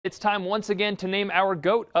It's time once again to name our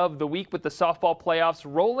GOAT of the week with the softball playoffs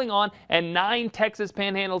rolling on and 9 Texas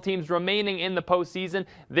Panhandle teams remaining in the postseason.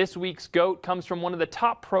 This week's GOAT comes from one of the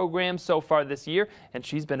top programs so far this year, and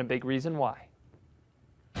she's been a big reason why.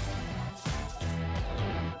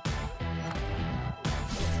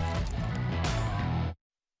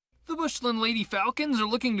 The Bushland Lady Falcons are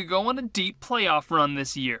looking to go on a deep playoff run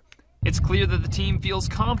this year. It's clear that the team feels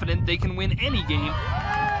confident they can win any game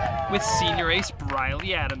with senior ace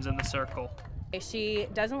Brylee Adams in the circle. She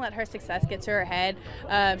doesn't let her success get to her head.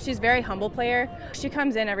 She's a very humble player. She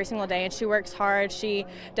comes in every single day and she works hard. She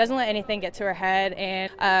doesn't let anything get to her head,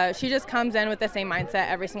 and she just comes in with the same mindset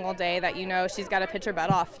every single day that she's got to pitch her butt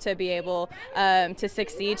off to be able to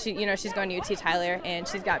succeed. She's going to UT Tyler and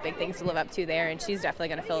she's got big things to live up to there, and she's definitely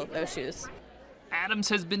going to fill those shoes. Adams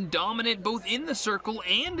has been dominant both in the circle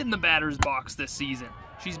and in the batter's box this season.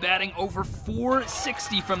 She's batting over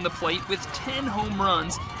 .460 from the plate with 10 home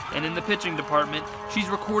runs, and in the pitching department, she's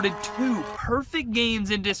recorded 2 perfect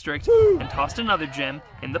games in district and tossed another gem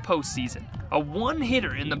in the postseason. A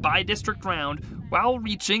one-hitter in the by-district round while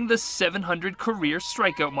reaching the 700 career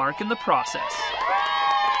strikeout mark in the process.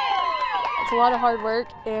 It's a lot of hard work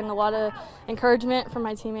and a lot of encouragement from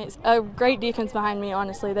my teammates. A great defense behind me,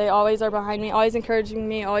 honestly. They always are behind me, always encouraging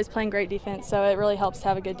me, always playing great defense, so it really helps to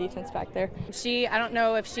have a good defense back there. I don't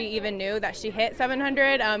know if she even knew that she hit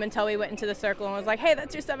 700 until we went into the circle and was like, hey,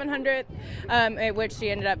 that's your 700th, which she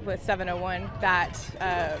ended up with 701 that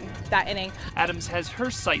inning. Adams has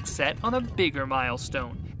her sights set on a bigger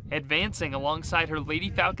milestone, advancing alongside her Lady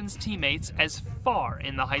Falcons teammates as far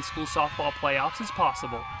in the high school softball playoffs as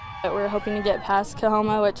possible. We're hoping to get past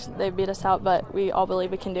Coahoma, which they beat us out, but we all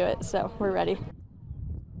believe we can do it, so we're ready.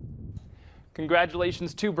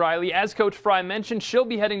 Congratulations to Brylee. As Coach Fry mentioned, she'll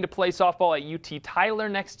be heading to play softball at UT Tyler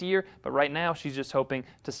next year, but right now she's just hoping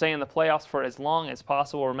to stay in the playoffs for as long as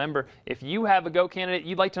possible. Remember, if you have a GOAT candidate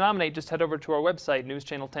you'd like to nominate, just head over to our website,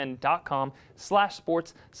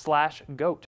 newschannel10.com/sports/GOAT.